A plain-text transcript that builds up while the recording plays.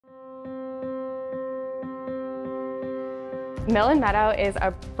Mill Meadow is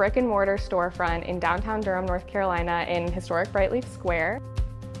a brick and mortar storefront in downtown Durham, North Carolina in historic Brightleaf Square.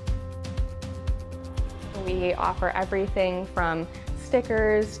 We offer everything from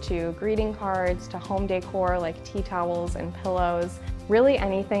stickers to greeting cards to home decor like tea towels and pillows. Really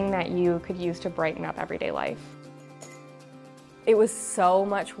anything that you could use to brighten up everyday life. It was so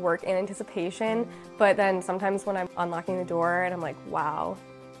much work and anticipation, but then sometimes when I'm unlocking the door and I'm like, wow,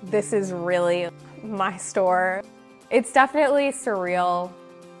 this is really my store. It's definitely surreal.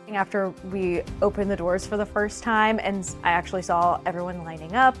 After we opened the doors for the first time and I actually saw everyone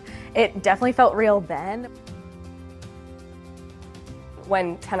lining up, it definitely felt real then.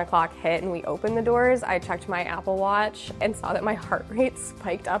 When 10 o'clock hit and we opened the doors, I checked my Apple Watch and saw that my heart rate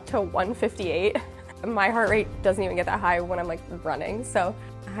spiked up to 158. My heart rate doesn't even get that high when I'm like running, so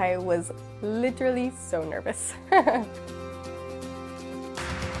I was literally so nervous.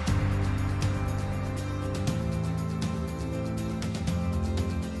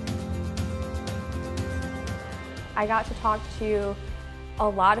 I got to talk to a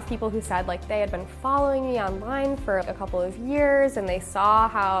lot of people who said like they had been following me online for a couple of years and they saw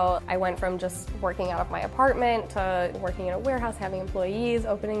how I went from just working out of my apartment to working in a warehouse, having employees,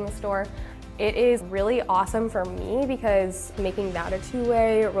 opening the store. It is really awesome for me because making that a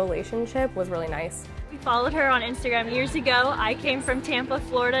two-way relationship was really nice. We followed her on Instagram years ago. I came from Tampa,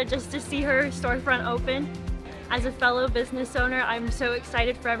 Florida just to see her storefront open. As a fellow business owner, I'm so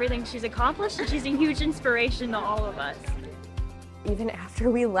excited for everything she's accomplished, and she's a huge inspiration to all of us. Even after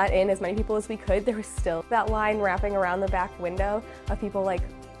we let in as many people as we could, there was still that line wrapping around the back window of people like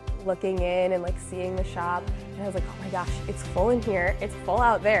looking in and like seeing the shop. And I was like, oh my gosh, it's full in here, it's full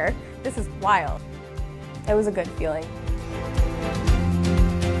out there. This is wild. It was a good feeling.